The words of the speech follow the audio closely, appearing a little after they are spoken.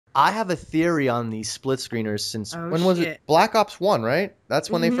I have a theory on these split screeners since Oh when was it? shit. Black Ops 1, right? That's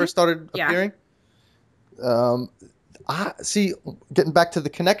when they Mm-hmm. first started Yeah. appearing. Um, I see. Getting back to the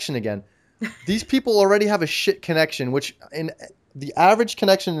connection again. These people already have a shit connection, which in the average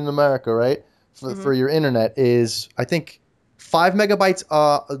connection in America, right, Mm-hmm. for your internet is I think 5 megabytes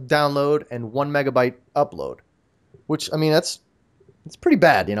download and 1 megabyte upload. Which I mean that's it's pretty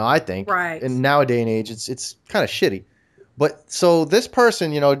bad, I think. Right. In nowadays and age, it's kind of shitty. But so this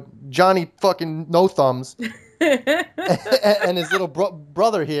person, Johnny fucking no thumbs, and his little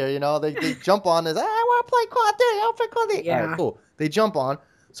brother here, they jump on this. I want to play COD. I want to play COD. All right, Yeah. cool. They jump on.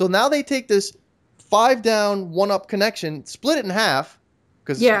 So now they take this 5 down, 1 up connection, split it in half,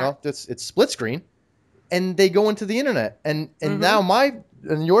 because Yeah. it's split screen, and they go into the internet. And Mm-hmm. now my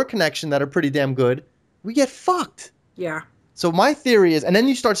and your connection that are pretty damn good, we get fucked. Yeah. So my theory is, and then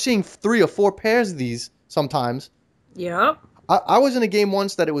you start seeing 3 or 4 pairs of these sometimes. Yep. I was in a game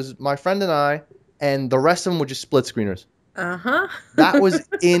once that it was my friend and I, and the rest of them were just split screeners. Uh-huh. That was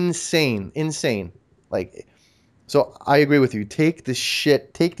insane, insane. Like, so I agree with you. Take this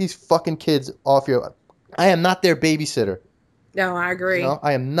shit. Take these fucking kids off your. I am not their babysitter. No, I agree.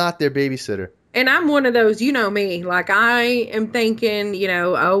 I am not their babysitter. And I'm one of those, you know me, like I am thinking,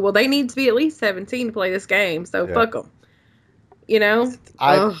 oh, well, they need to be at least 17 to play this game, so Yeah. fuck them. You know?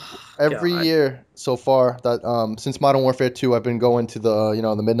 I've Oh, every God. year so far that since Modern Warfare 2, I've been going to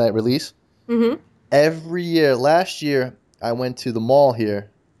the midnight release. Mm-hmm. Every year, last year I went to the mall here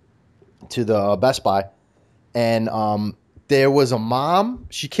to the Best Buy, and there was a mom.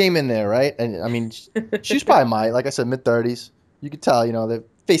 She came in there, right? And I mean, she was probably like I said, mid-30s. You could tell, the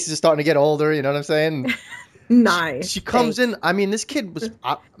faces are starting to get older. You know what I'm saying? She Nice. comes Thanks. in. I mean, this kid was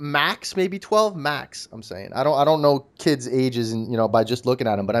max, maybe 12 max. I'm saying. I don't know kids' ages, and by just looking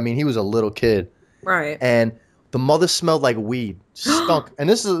at him, but I mean, he was a little kid, Right. and the mother smelled like weed, stunk. And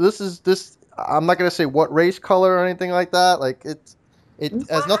this. I'm not gonna say what race, color, or anything like that. Like it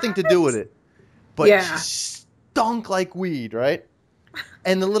has nothing to do with What? it. But she Yeah. stunk like weed, right?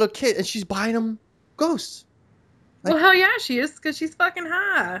 And the little kid, and she's buying him ghosts. Well, Like, hell yeah, she is, because she's fucking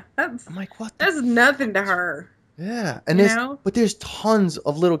high. I'm like, what the That's nothing fuck? to her. Yeah, and You know? but there's tons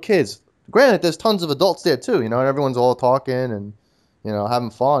of little kids. Granted, there's tons of adults there too, and everyone's all talking and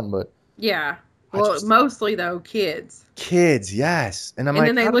having fun. But Yeah. I Well, just mostly though, kids. kids, yes. And I'm And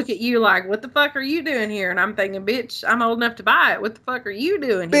then like, they how the look at you like, what the fuck are you doing here? And I'm thinking, bitch, I'm old enough to buy it. What the fuck are you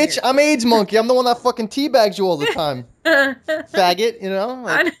doing bitch? here? I'm AIDS monkey. I'm the one that fucking teabags you all the time, faggot.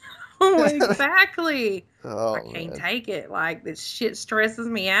 I Like, know, exactly. I oh can't man. take it. Like, this shit stresses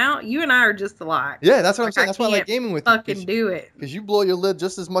me out. You and I are just alike. Yeah, that's what I'm Like, saying. I That's why I like can't gaming with you, fucking do it. because you blow your lid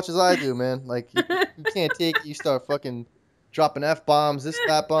just as much as I do, man. Like you can't take it. You start fucking dropping f bombs, this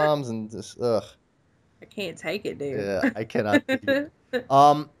that bombs, and just ugh. I can't take it, dude. Yeah, I cannot take it.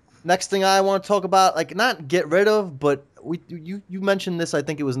 Um, Next thing I want to talk about, like not get rid of, but you mentioned this. I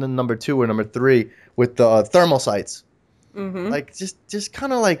think it was in number 2 or number 3 with the thermal sights. Mm-hmm. Like just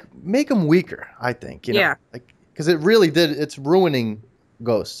kind of like make them weaker. I think Yeah. like because it really did. It's ruining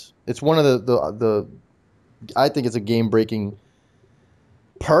ghosts. It's one of the I think it's a game breaking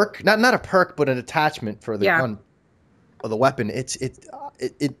perk, not a perk, but an attachment for the Yeah. gun or the weapon.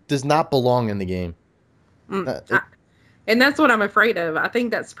 It does not belong in the game. Mm. It, And that's what I'm afraid of. I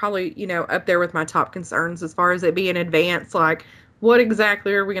think that's probably, up there with my top concerns as far as it being advanced. Like, what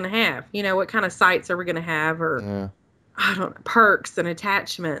exactly are we going to have? What kind of sights are we going to have? Or, yeah, I don't know, perks and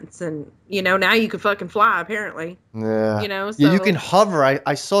attachments. And, now you can fucking fly, apparently. yeah, yeah. You can So, hover.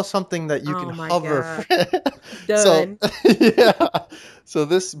 I saw something that you can oh my hover. God. So Done. yeah, so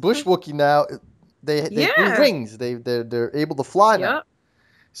this bush Wookie now they do Yeah. rings. They're able to fly now. Yep.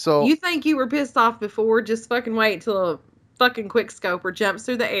 So You think you were pissed off before? Just fucking wait till a fucking quick scoper jumps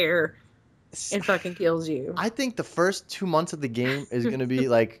through the air and fucking kills you. I think the first 2 months of the game is going to be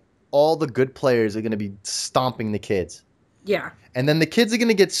like all the good players are going to be stomping the kids. Yeah. And then the kids are going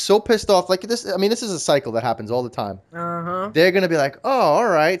to get so pissed off. Like this, I mean, this is a cycle that happens all the time. Uh huh. They're going to be like, oh, all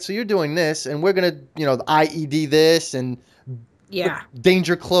right, so you're doing this, and we're going to, IED this, and put Yeah.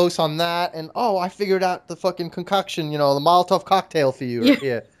 danger close on that. And, oh, I figured out the fucking concoction, the Molotov cocktail for you right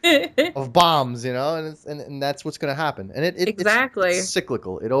here Yeah. of bombs, and that's what's going to happen. And it's Exactly.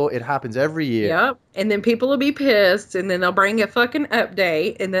 cyclical. It happens every year. Yep. And then people will be pissed, and then they'll bring a fucking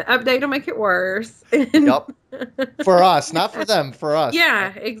update, and the update will make it worse. And Yup. For us, not for them, for us.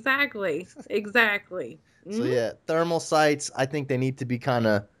 yeah, exactly. Exactly. So Hmm. yeah, thermal sights. I think they need to be kind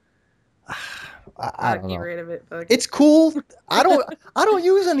of. I don't Get know. rid of it. Fuck It's it. cool. I don't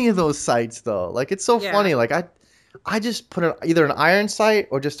use any of those sites though. Like it's so Yeah. funny. Like I just put either an iron sight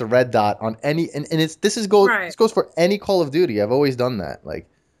or just a red dot on any and this Right. goes for any Call of Duty. I've always done that. Like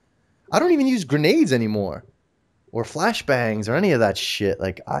I don't even use grenades anymore or flashbangs or any of that shit.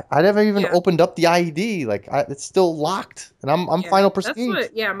 Like I never even Yeah. opened up the IED. Like it's still locked, and I'm Yeah. final That's prestige.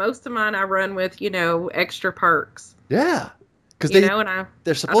 what, yeah, most of mine I run with, extra perks, Yeah, because and they're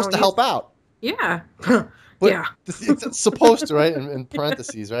I supposed don't to use help them. out, Yeah. but Yeah. it's supposed to, right? In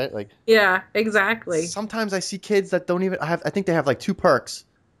parentheses, right? Like Yeah, exactly. sometimes I see kids that don't even. I think they have like two perks,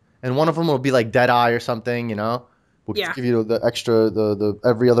 and one of them will be like dead eye or something. Will Yeah. give you the extra the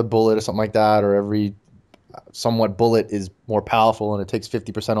every other bullet or something like that, or every somewhat bullet is more powerful and it takes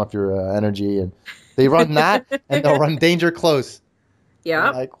 50% off your energy, and they run that and they'll run danger close. And I'm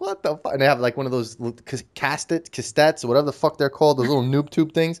Yep. like, what the fuck? And they have like one of those castettes or whatever the fuck they're called, those little noob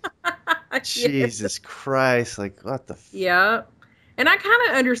tube things. Yeah. Jesus Christ, like what the Yeah. And I kind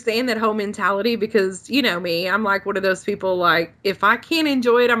of understand that whole mentality because, me, I'm like one of those people, like, if I can't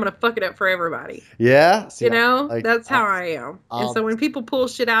enjoy it, I'm going to fuck it up for everybody. yeah. See, like That's how I am. And I'll so when people pull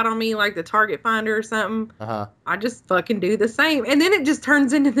shit out on me, like the target finder or something, uh-huh. I just fucking do the same. And then it just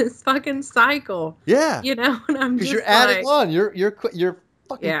turns into this fucking cycle, Yeah, and I'm because you're just adding like, on. You're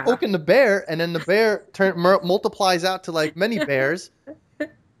fucking yeah, poking the bear, and then the bear multiplies out to like many bears.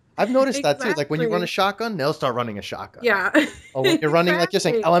 I've noticed that too. Like when you run a exactly. shotgun, they'll start running a shotgun. Yeah, Or when you're running, like you're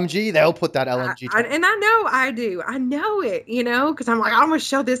saying, exactly. LMG, they'll put that LMG. And I know I do. I know it, because I'm like, I'm going to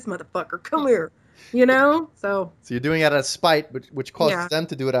show this motherfucker. Come here, So, So you're doing it out of spite, which causes yeah. them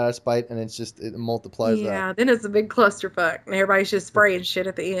to do it out of spite, and it multiplies that. Yeah, then it's a big clusterfuck, and everybody's just spraying shit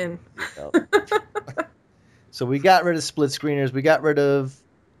at the end. Yep. So we got rid of split screeners. We got rid of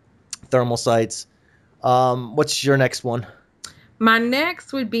thermal sights. What's your next one? My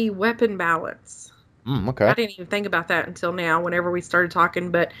next would be weapon balance. I Okay. didn't even think about that until now, whenever we started talking.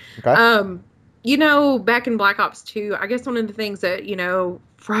 But, Okay. back in Black Ops 2, I guess one of the things that,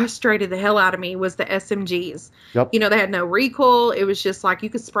 frustrated the hell out of me was the SMGs. Yep. They had no recoil. It was just like you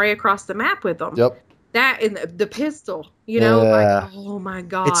could spray across the map with them. Yep. That and the pistol, like, Yeah. oh my It's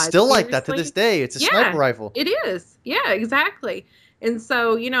God, still like that to this seriously? day. It's a sniper Yeah, rifle. it is. Yeah, exactly. And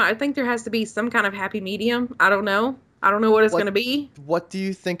so, I think there has to be some kind of happy medium. I don't know. I don't know what it's going to What be. What do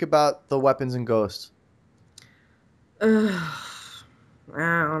you think about the weapons and ghosts? Ugh,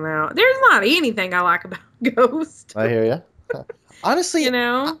 I don't know. There's not anything I like about Ghost. I hear you. Honestly, you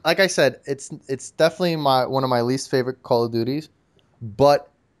know? like I said, it's definitely one of my least favorite Call of Duties, but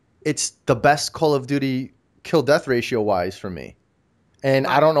it's the best Call of Duty kill death ratio wise for me. And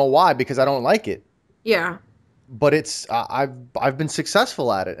I Right. don't know why, because I don't like it. Yeah. But I've been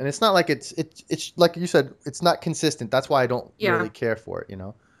successful at it, and it's not like it's like you said, it's not consistent. That's why I don't Yeah. really care for it.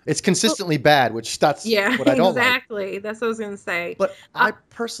 It's Well, consistently bad, which that's yeah, what I don't like. exactly. That's what I was going to say. But I, I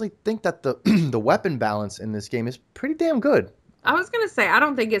personally think that the the weapon balance in this game is pretty damn good. I was going to say, I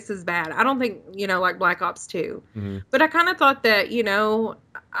don't think it's as bad. I don't think, like Black Ops 2. Mm-hmm. But I kind of thought that,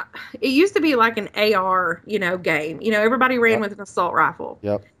 it used to be like an AR, game. Everybody ran Yep. with an assault rifle.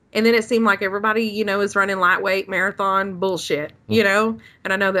 Yep. And then it seemed like everybody, is running lightweight marathon bullshit, And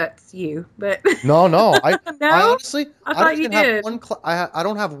I know that's you, but No, no. I no, honestly, I I don't thought you even have did. one. I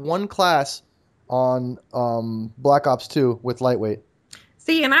don't have one class on Black Ops 2 with lightweight.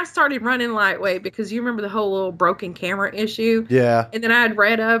 See, and I started running lightweight because you remember the whole little broken camera issue. Yeah. And then I had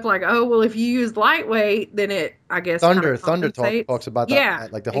read up like, oh, well, if you use lightweight, then it, I guess, kind of Thunder compensates. talks about that, Yeah,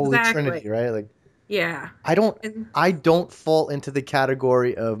 like the holy trinity, exactly. right? Like Yeah. I don't And I don't fall into the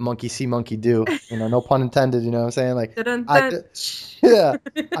category of monkey see monkey do. No pun intended. You know what I'm saying? Like I dun-dun-dun. yeah,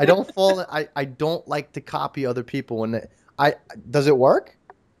 I don't fall. I don't like to copy other people when I does it work?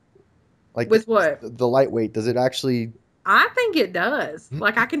 Like With what? the lightweight, does it actually? I think it does.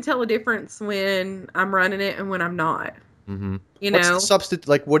 Like I can tell a difference when I'm running it and when I'm not. Mm-hmm. You What's the know? substitute?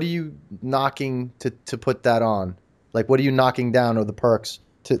 Like, what are you knocking to put that on? Like, what are you knocking down, or the perks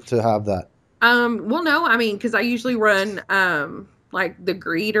to have that? Well, no, I mean, because I usually run like the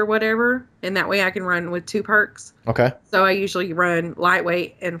greed or whatever, and that way I can run with two perks. Okay. So I usually run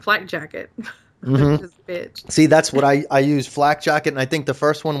lightweight and flak jacket. Mm-hmm. Just bitch. See, that's what I use flak jacket, and I think the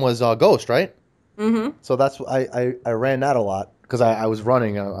first one was Ghost, right? Mm-hmm. So that's I ran that a lot because I was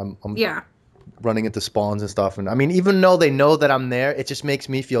running. I'm Yeah. running into spawns and stuff, and I mean, even though they know that I'm there, it just makes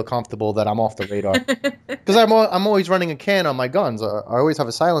me feel comfortable that I'm off the radar. Because I'm always running a can on my guns. I always have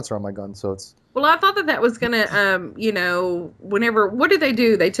a silencer on my gun, so it's. Well, I thought that was gonna, whenever, what did they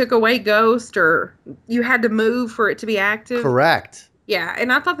do? They took away Ghost, or you had to move for it to be active. Correct. Yeah,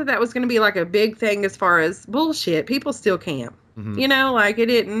 and I thought that was gonna be like a big thing as far as bullshit. People still camp. Mm-hmm. Like it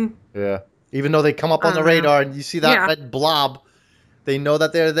didn't. Yeah. Even though they come up I on the don't know. radar and you see that Yeah. red blob, they know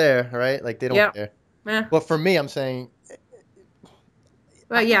that they're there, right? Like they don't Yep. care. Yeah. But for me, I'm saying, I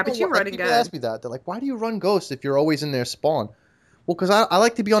But don't yeah, know but you what. run Like and people gun. ask me that, they're like, "Why do you run Ghost if you're always in their spawn?" Well, because I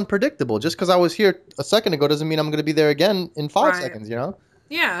like to be unpredictable. Just because I was here a second ago doesn't mean I'm going to be there again in 5 seconds, you know?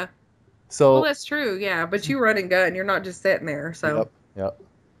 Yeah. Well, So, that's true. Yeah, but you run and gun. You're not just sitting there. So yep, yep.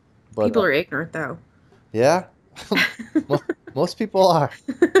 But, people are ignorant, though. yeah, most people are.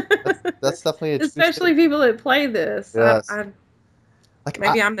 That's definitely a true Especially statement. people that play this. Yes. Like,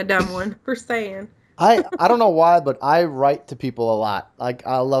 Maybe I'm the dumb one for saying. I don't know why, but I write to people a lot. Like,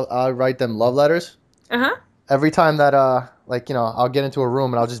 I write them love letters. Uh huh. Every time that like, I'll get into a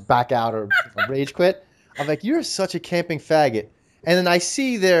room and I'll just back out or rage quit. I'm like, you're such a camping faggot. And then I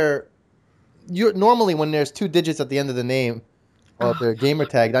see you're normally when there's 2 digits at the end of the name or Oh, their gamer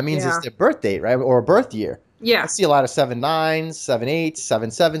tag, that means it's yeah. their birth date, right? Or a birth year. I Yeah. see a lot of 7 9s, 7 8s, 7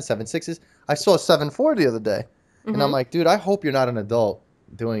 7s, 7 6s. I saw a 7 4 the other day. And I'm Mhm. like, dude, I hope you're not an adult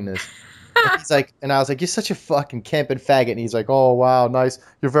doing this. And I was like, you're such a fucking camping faggot. And he's like, oh, wow, nice.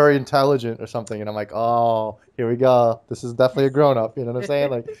 You're very intelligent or something. And I'm like, oh, here we go. This is definitely a grown up. You know what I'm saying?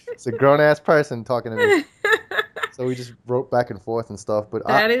 Like, it's a grown ass person talking to me. So we just wrote back and forth and stuff. But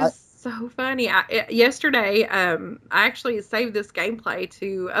That is so funny. Yesterday, I actually saved this gameplay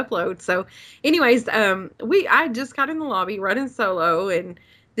to upload. So, anyways, I just got in the lobby running solo, and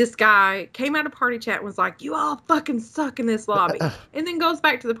this guy came out of party chat and was like, "You all fucking suck in this lobby," and then goes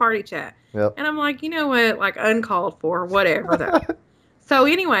back to the party chat. yep. And I'm like, you know what? Like uncalled for, whatever though. So,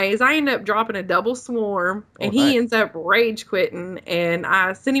 anyways, I end up dropping a double swarm, Oh, and he nice. ends up rage quitting. And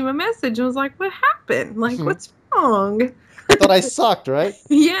I sent him a message and was like, "What happened? Like, what's wrong?" I thought I sucked, right?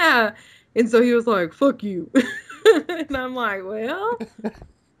 Yeah. And so he was like, "Fuck you." And I'm like, "Well,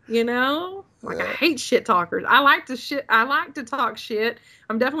 like I Yeah. hate shit talkers. I like to talk shit.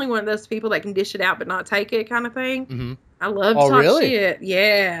 I'm definitely one of those people that can dish it out but not take it kind of thing. Mm-hmm. I love to Oh, talk really? shit.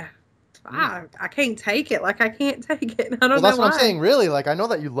 Yeah. Mm. I can't take it. Like I can't take it. I Well, don't know that's what I'm why. saying. Really, like I know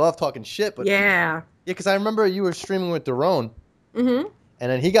that you love talking shit, but Yeah. yeah, because I remember you were streaming with Daron, Mhm.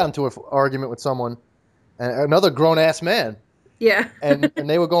 and then he got into an argument with someone, and another grown ass man, Yeah. and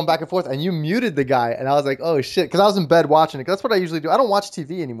they were going back and forth, and you muted the guy, and I was like, oh shit, because I was in bed watching it. 'Cause that's what I usually do. I don't watch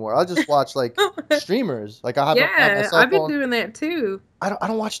TV anymore. I just watch like streamers. Like I have my Yeah, cell I've been phone. doing that too. I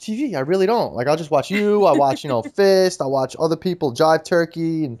don't watch TV. I really don't. Like I'll just watch you. I watch Fist. I watch other people, Jive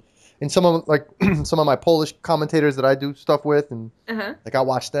Turkey, and some of like some of my Polish commentators that I do stuff with, and Uh-huh. like I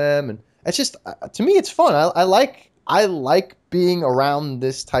watch them, and it's just to me it's fun. I like being around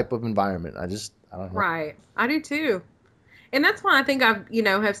this type of environment. I don't know. Right. I do too. And that's why I think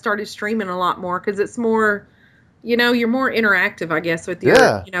have started streaming a lot more because it's more, you're more interactive, I guess, with your,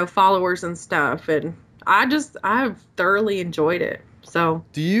 Yeah. followers and stuff. And I've thoroughly enjoyed it. So,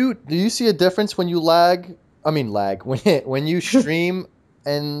 Do you see a difference when you lag? I mean lag when you stream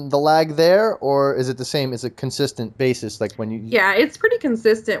and the lag there, or is it the same? Is it consistent basis like when you? yeah, it's pretty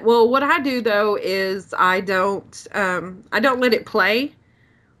consistent. Well, what I do though is I don't let it play.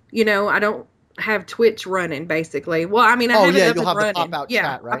 I don't have Twitch running basically. Well, I mean, I Oh have it yeah, up you'll and have the pop running. out Yeah,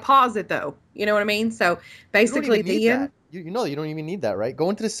 chat, I right? pause it though. You know what I mean? So You don't basically even need then, that. You know you don't even need that, right? Go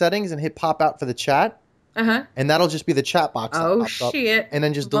into the settings and hit pop out for the chat, uh-huh. and that'll just be the chat box that Oh pops up, shit. and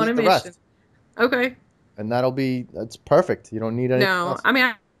then just I'm on a delete the mission. rest, Okay. and that's perfect. You don't need anything No, else. I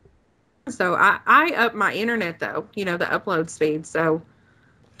mean, I up my internet though, the upload speed. So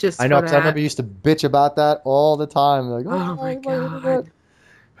I just know for because I remember that. you used to bitch about that all the time. Like, Oh my oh, my internet. God. And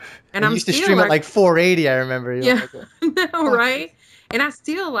And you I'm used to still stream at like, like 480. I remember. You're yeah, like, no, fuck right? this. And I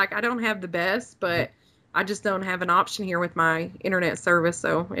still like, I don't have the best, Mhm. but I just don't have an option here with my internet service.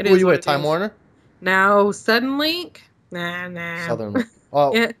 So it Who are is you what with? it Time is. Warner? Now, Suddenlink? Nah, nah. Southern Link.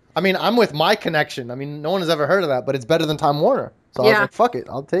 Well, Yeah. I mean, I'm with my connection. I mean, no one has ever heard of that, but it's better than Time Warner. So I was Yeah. like, fuck it,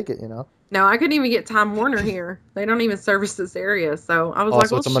 I'll take it. No, I couldn't even get Time Warner here. They don't even service this area. So I was Oh, like,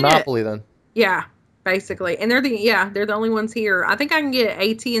 so well, it's a shit. monopoly then. Yeah, basically. And they're the only ones here. I think I can get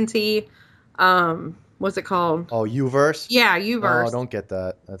AT&T, what's it called? Oh, Uverse? Yeah, No, Uverse. don't get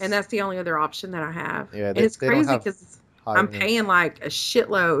that. And That's that's the only other option that I have. yeah. And They, it's they don't crazy have because high I'm internet. paying like a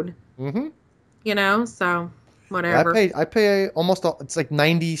shitload, Mm-hmm. so Yeah, I whatever. pay. I pay almost. It's like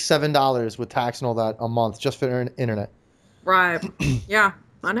 $97 with tax and all that a month just for internet. Right. Yeah,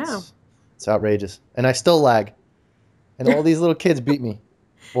 I know. It's, it's outrageous, and I still lag. And all these little kids beat me.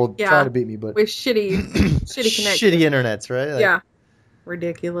 Well, trying Yeah, to beat me, but with shitty shitty connection. internets, right? Like, Yeah,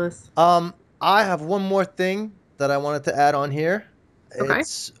 ridiculous. I have one more thing that I wanted to add on here. Okay.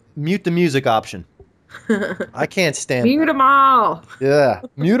 It's mute the music option. I can't stand Mute that. them all. Yeah,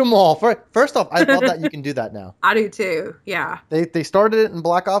 mute them all. First off, I love that you can do that now. I do too. Yeah. They started it in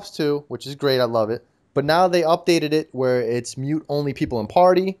Black Ops 2, which is great. I love it. But now they updated it where it's mute only people in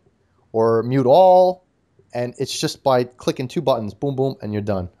party or mute all, and it's just by clicking two buttons, boom, boom, and you're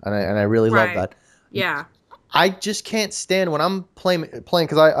done. And I really love Right. that. Yeah. I just can't stand when I'm playing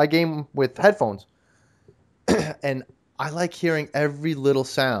because I game with headphones, and I like hearing every little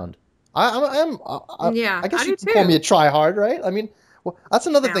sound. Yeah, I I guess you do can call me a too. tryhard, right? I mean, well, that's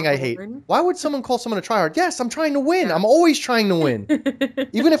another thing I hate. Clown. Why would someone call someone a tryhard? Yes, I'm trying to win. Yeah. I'm always trying to win.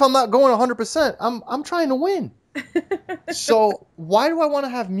 Even if I'm not going 100%, I'm trying to win. So why do I want to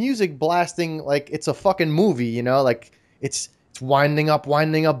have music blasting like it's a fucking movie, like it's winding up,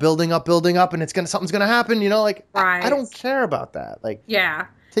 building up, and something's gonna happen, like I Right. don't care about that. Like Yeah.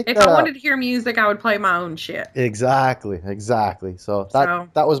 take If that I out. wanted to hear music, I would play my own shit. Exactly. So So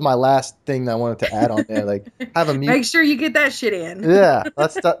that was my last thing that I wanted to add on there. Like have a mute. make sure you get that shit in. Yeah,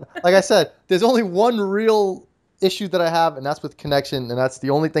 that's that. Like I said, there's only one real issue that I have, and that's with connection, and that's the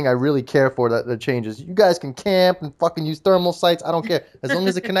only thing I really care for that changes. You guys can camp and fucking use thermal sites. I don't care as long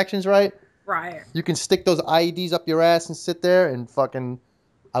as the connection's right. Right. You can stick those IEDs up your ass and sit there and fucking.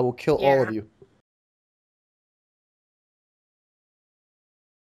 I will kill all of Yeah. you.